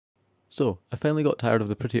So, I finally got tired of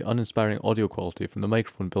the pretty uninspiring audio quality from the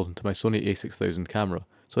microphone built into my Sony a6000 camera,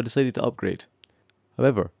 so I decided to upgrade.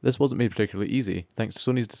 However, this wasn't made particularly easy, thanks to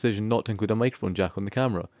Sony's decision not to include a microphone jack on the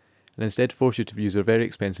camera, and instead force you to use their very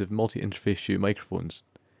expensive multi-interface Shure microphones.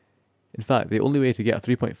 In fact, the only way to get a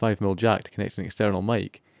 3.5mm jack to connect an external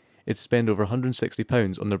mic is to spend over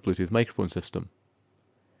 £160 on their Bluetooth microphone system.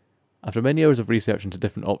 After many hours of research into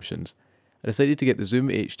different options, I decided to get the Zoom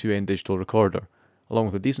H2n digital recorder, along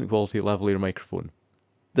with a decent quality lavalier microphone.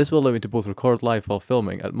 This will allow me to both record live while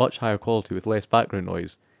filming at much higher quality with less background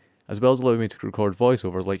noise, as well as allowing me to record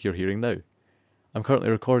voiceovers like you're hearing now. I'm currently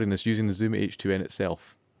recording this using the Zoom H2n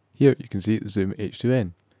itself. Here you can see the Zoom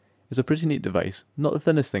H2n. It's a pretty neat device, not the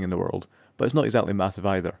thinnest thing in the world, but it's not exactly massive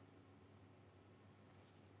either.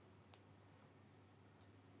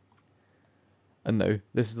 And now,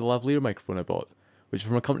 this is the lavalier microphone I bought, which is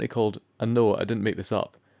from a company called, and no, I didn't make this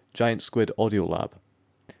up, Giant Squid Audio Lab.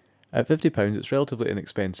 At £50 it's relatively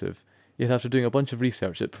inexpensive, yet after doing a bunch of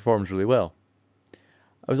research it performs really well.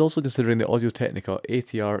 I was also considering the Audio-Technica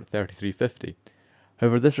ATR 3350,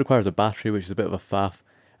 however this requires a battery which is a bit of a faff,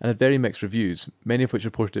 and had very mixed reviews, many of which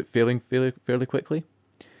reported it failing fairly quickly.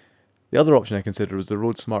 The other option I considered was the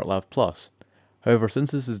Rode SmartLav Plus, however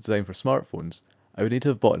since this is designed for smartphones, I would need to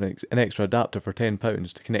have bought an extra adapter for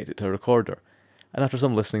 £10 to connect it to a recorder, and after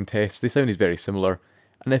some listening tests they sounded very similar,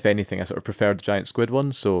 and if anything I sort of preferred the Giant Squid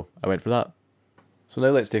one, so I went for that. So now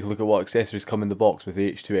let's take a look at what accessories come in the box with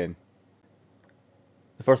the H2n.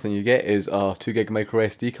 The first thing you get is a 2GB micro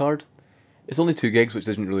SD card. It's only 2GB, which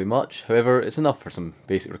isn't really much, however it's enough for some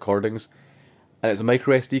basic recordings. And it's a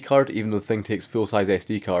micro SD card even though the thing takes full size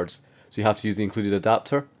SD cards, so you have to use the included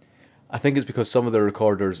adapter. I think it's because some of the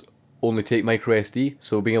recorders only take micro SD,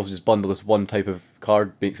 so being able to just bundle this one type of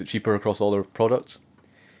card makes it cheaper across all their products.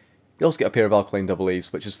 You also get a pair of alkaline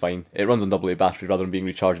AA's, which is fine. It runs on AA battery rather than being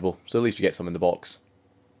rechargeable, so at least you get some in the box.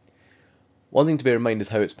 One thing to bear in mind is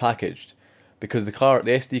how it's packaged, because the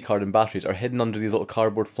SD card and batteries are hidden under these little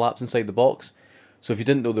cardboard flaps inside the box, so if you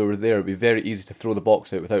didn't know they were there, it would be very easy to throw the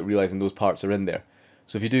box out without realising those parts are in there.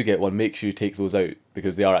 So if you do get one, make sure you take those out,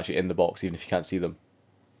 because they are actually in the box, even if you can't see them.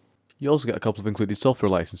 You also get a couple of included software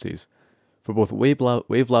licenses, for both Wavelab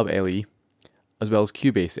LE, as well as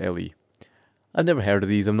Cubase LE. I've never heard of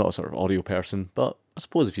these, I'm not a sort of audio person, but I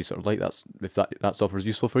suppose if you sort of like that, if that software is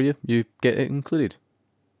useful for you, you get it included.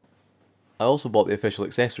 I also bought the official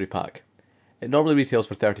accessory pack. It normally retails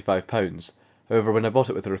for £35, however when I bought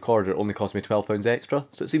it with the recorder it only cost me £12 extra,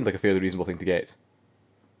 so it seemed like a fairly reasonable thing to get.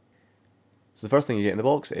 So the first thing you get in the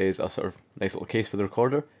box is a sort of nice little case for the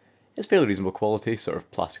recorder. It's fairly reasonable quality, sort of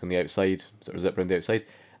plastic on the outside, sort of zip around the outside,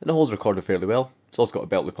 and it holds the recorder fairly well. It's also got a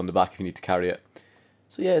belt loop on the back if you need to carry it.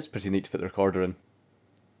 So yeah, it's pretty neat to fit the recorder in.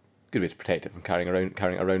 Good way to protect it from carrying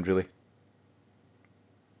it around really.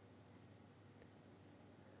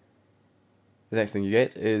 The next thing you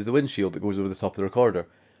get is the windshield that goes over the top of the recorder.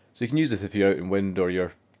 So you can use this if you're out in wind or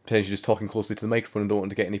you're potentially just talking closely to the microphone and don't want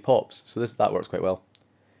to get any pops. So that works quite well.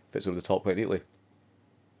 Fits over the top quite neatly.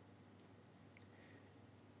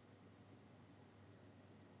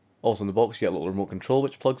 Also in the box you get a little remote control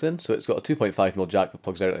which plugs in, so it's got a 2.5mm jack that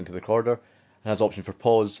plugs directly into the recorder, and has option for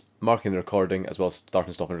pause, marking the recording, as well as start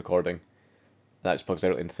and stopping recording. That just plugs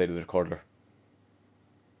directly into the side of the recorder.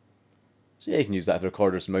 So yeah, you can use that if the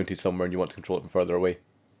recorder is mounted somewhere and you want to control it from further away.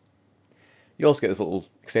 You also get this little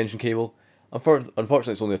extension cable.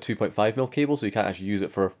 Unfortunately it's only a 2.5mm cable, so you can't actually use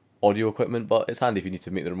it for audio equipment, but it's handy if you need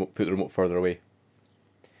to put the remote further away.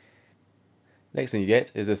 Next thing you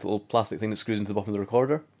get is this little plastic thing that screws into the bottom of the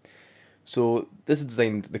recorder. So this is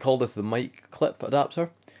designed, they call this the mic clip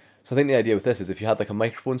adapter. So I think the idea with this is if you had like a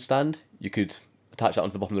microphone stand, you could attach that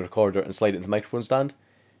onto the bottom of the recorder and slide it into the microphone stand.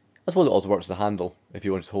 I suppose it also works as a handle if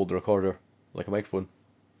you wanted to hold the recorder like a microphone.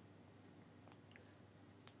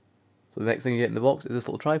 So the next thing you get in the box is this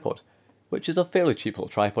little tripod, which is a fairly cheap little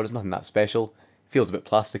tripod. It's nothing that special. It feels a bit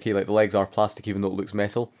plasticky, like the legs are plastic even though it looks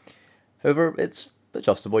metal. However, it's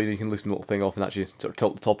adjustable, you can loosen the little thing off and actually sort of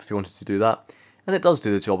tilt the top if you wanted to do that. And it does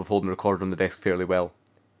do the job of holding the recorder on the desk fairly well.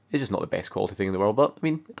 It's just not the best quality thing in the world, but I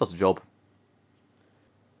mean, it does the job.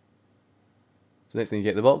 So the next thing you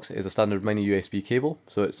get in the box is a standard mini USB cable.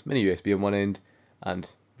 So it's mini USB on one end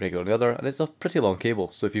and regular on the other, and it's a pretty long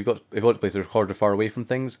cable. So if you want to place the recorder far away from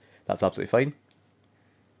things, that's absolutely fine.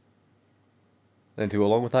 Then to go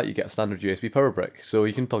along with that, you get a standard USB power brick. So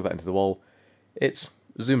you can plug that into the wall. It's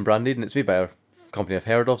Zoom branded and it's made by a company I've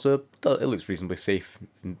heard of, so it looks reasonably safe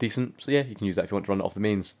and decent. So yeah, you can use that if you want to run it off the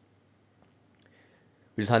mains.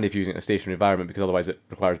 Which is handy if you're using it in a stationary environment because otherwise it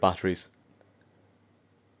requires batteries.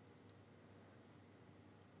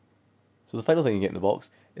 So the final thing you get in the box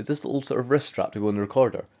is this little sort of wrist strap to go in the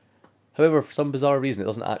recorder. However, for some bizarre reason it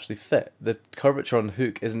doesn't actually fit. The curvature on the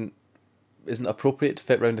hook isn't appropriate to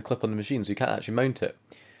fit around the clip on the machine, so you can't actually mount it.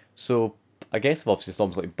 So I guess I've obviously just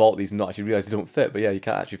almost like bought these and not actually realised they don't fit, but yeah, you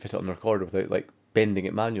can't actually fit it on the recorder without like bending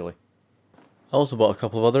it manually. I also bought a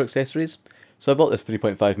couple of other accessories. So I bought this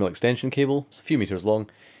 3.5mm extension cable, it's a few meters long.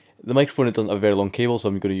 The microphone, it doesn't have a very long cable, so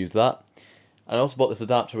I'm going to use that. And I also bought this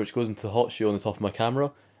adapter which goes into the hot shoe on the top of my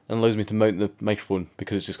camera and allows me to mount the microphone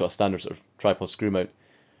because it's just got a standard sort of tripod screw mount.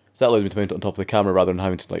 So that allows me to mount it on top of the camera rather than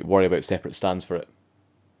having to like worry about separate stands for it.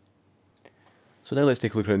 So now let's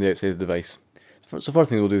take a look around the outside of the device. So first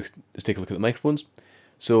thing we'll do is take a look at the microphones.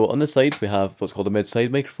 So on this side we have what's called a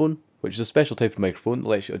mid-side microphone, which is a special type of microphone that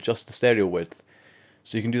lets you adjust the stereo width.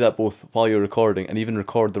 So you can do that both while you're recording and even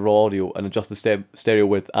record the raw audio and adjust the stereo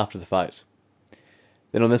width after the fact.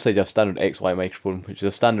 Then on this side you have standard XY microphone, which is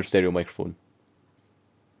a standard stereo microphone.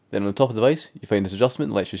 Then on the top of the device you find this adjustment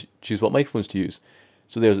that lets you choose what microphones to use.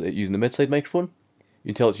 So there's it using the mid-side microphone. You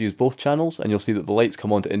can tell it to use both channels and you'll see that the lights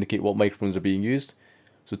come on to indicate what microphones are being used.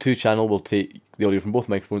 So 2-channel will take the audio from both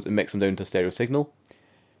microphones and mix them down to a stereo signal.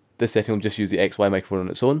 This setting will just use the XY microphone on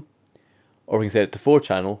its own. Or we can set it to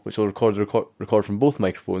 4-channel, which will record from both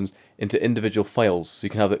microphones into individual files, so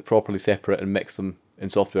you can have it properly separate and mix them in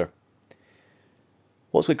software.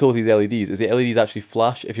 What's quite cool with these LEDs is the LEDs actually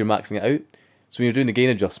flash if you're maxing it out. So when you're doing the gain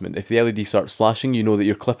adjustment, if the LED starts flashing, you know that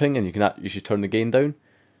you're clipping and you should turn the gain down.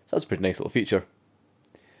 So that's a pretty nice little feature.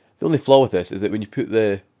 The only flaw with this is that when you put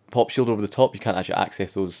the pop shield over the top, you can't actually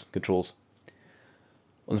access those controls.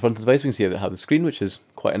 On the front of the device we can see that it has the screen, which is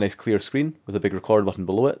quite a nice clear screen with a big record button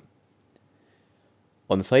below it.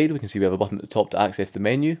 On the side we can see we have a button at the top to access the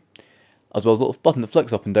menu, as well as a little button that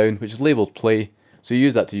flicks up and down which is labelled play, so you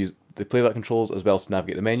use that to use the playback controls as well as to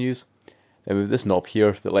navigate the menus. Then with this knob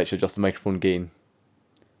here that lets you adjust the microphone gain.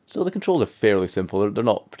 So the controls are fairly simple, they're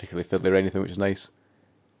not particularly fiddly or anything, which is nice.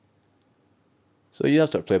 So you have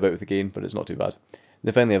to sort of play about with the gain, but it's not too bad. And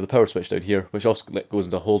then finally you have the power switch down here, which also goes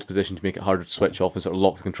into a hold position to make it harder to switch off and sort of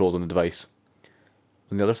lock the controls on the device.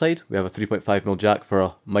 On the other side, we have a 3.5mm jack for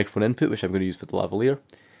a microphone input, which I'm going to use for the lavalier,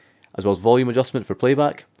 as well as volume adjustment for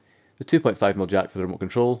playback, the 2.5mm jack for the remote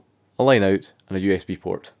control, a line out, and a USB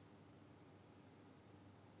port.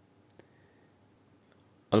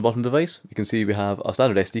 On the bottom of the device, we can see we have a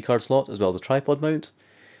standard SD card slot as well as a tripod mount.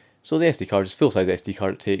 So the SD card is full-size SD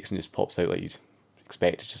card it takes and just pops out like you'd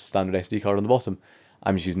expect, it's just a standard SD card on the bottom.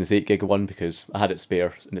 I'm just using this 8GB one because I had it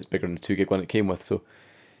spare and it's bigger than the 2GB one it came with, so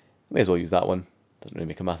I may as well use that one. Doesn't really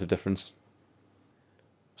make a massive difference.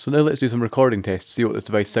 So now let's do some recording tests to see what this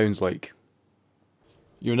device sounds like.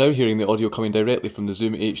 You're now hearing the audio coming directly from the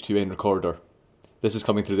Zoom H2n recorder. This is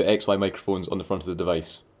coming through the XY microphones on the front of the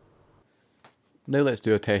device. Now let's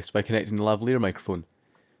do a test by connecting the lavalier microphone.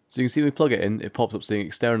 So you can see when we plug it in, it pops up saying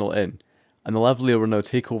external in, and the lavalier will now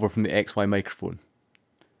take over from the XY microphone.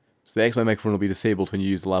 So the XY microphone will be disabled when you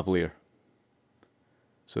use the lavalier.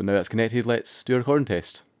 So now that's connected, let's do a recording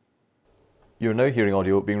test. You're now hearing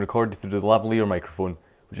audio being recorded through the lavalier microphone,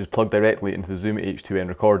 which is plugged directly into the Zoom H2n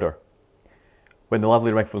recorder. When the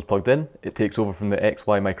lavalier microphone is plugged in, it takes over from the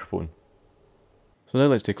XY microphone. So now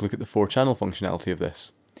let's take a look at the 4-channel functionality of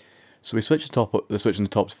this. So we switch the switch on the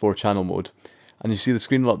top to 4-channel mode, and you see the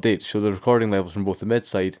screen will update to show the recording levels from both the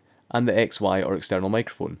mid-side and the XY or external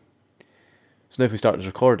microphone. So now if we start this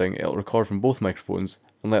recording, it'll record from both microphones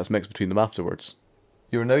and let us mix between them afterwards.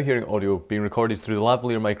 You are now hearing audio being recorded through the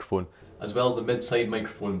lavalier microphone as well as the mid-side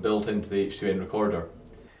microphone built into the H2n recorder.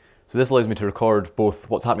 So this allows me to record both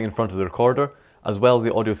what's happening in front of the recorder as well as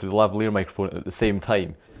the audio through the lavalier microphone at the same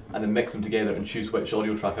time, and then mix them together and choose which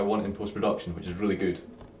audio track I want in post-production, which is really good.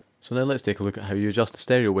 So now let's take a look at how you adjust the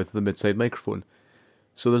stereo width of the mid-side microphone.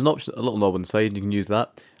 So there's an option, a little knob on the side, and you can use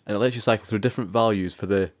that, and it lets you cycle through different values for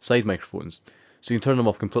the side microphones. So you can turn them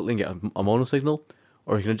off completely and get a mono signal,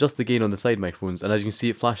 or you can adjust the gain on the side microphones, and as you can see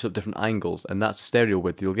it flashes up different angles, and that's the stereo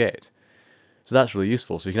width you'll get. So that's really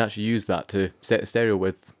useful, so you can actually use that to set the stereo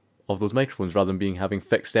width of those microphones rather than having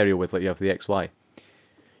fixed stereo width like you have for the XY.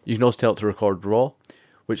 You can also tell it to record raw,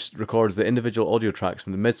 which records the individual audio tracks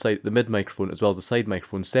from the mid microphone as well as the side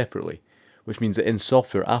microphone separately, which means that in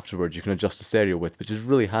software afterwards you can adjust the stereo width, which is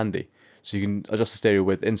really handy. So you can adjust the stereo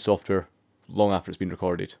width in software long after it's been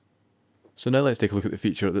recorded. So now let's take a look at the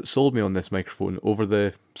feature that sold me on this microphone over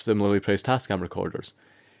the similarly priced Tascam recorders,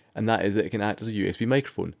 and that is that it can act as a USB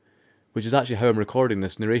microphone, which is actually how I'm recording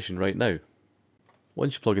this narration right now.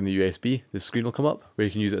 Once you plug in the USB, this screen will come up where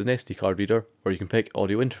you can use it as an SD card reader, or you can pick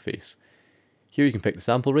audio interface. Here you can pick the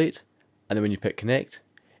sample rate, and then when you pick connect,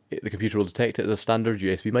 the computer will detect it as a standard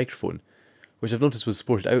USB microphone, which I've noticed was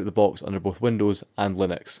supported out of the box under both Windows and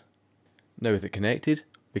Linux. Now with it connected,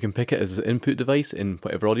 We can pick it as an input device in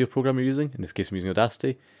whatever audio program you're using. In this case I'm using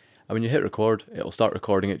Audacity. And when you hit record, it'll start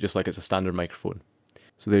recording it just like it's a standard microphone.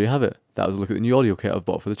 So there you have it. That was a look at the new audio kit I've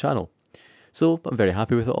bought for the channel. So I'm very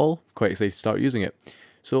happy with it all, quite excited to start using it.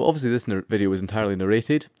 So obviously this video was entirely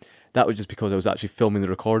narrated. That was just because I was actually filming the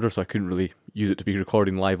recorder, so I couldn't really use it to be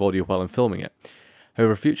recording live audio while I'm filming it.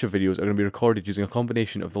 However, future videos are going to be recorded using a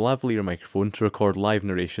combination of the lavalier microphone to record live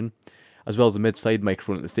narration, as well as the mid-side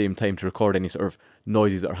microphone at the same time to record any sort of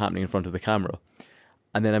noises that are happening in front of the camera.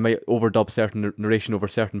 And then I might overdub certain narration over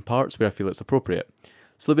certain parts where I feel it's appropriate.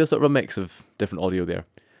 So there'll be a sort of a mix of different audio there.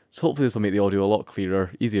 So hopefully this will make the audio a lot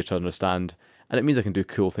clearer, easier to understand, and it means I can do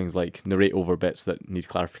cool things like narrate over bits that need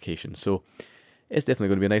clarification. So it's definitely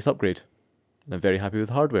going to be a nice upgrade. And I'm very happy with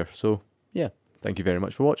the hardware. So yeah, thank you very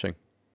much for watching.